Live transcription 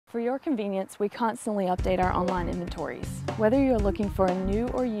For your convenience, we constantly update our online inventories. Whether you're looking for a new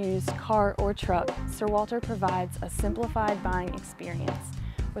or used car or truck, Sir Walter provides a simplified buying experience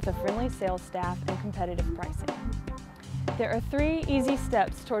with a friendly sales staff and competitive pricing. There are 3 easy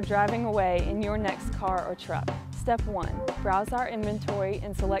steps toward driving away in your next car or truck. Step 1, browse our inventory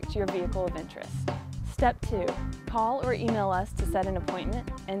and select your vehicle of interest. Step 2, call or email us to set an appointment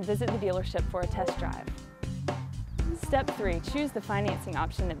and visit the dealership for a test drive. Step 3, choose the financing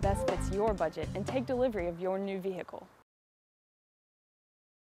option that best fits your budget and take delivery of your new vehicle.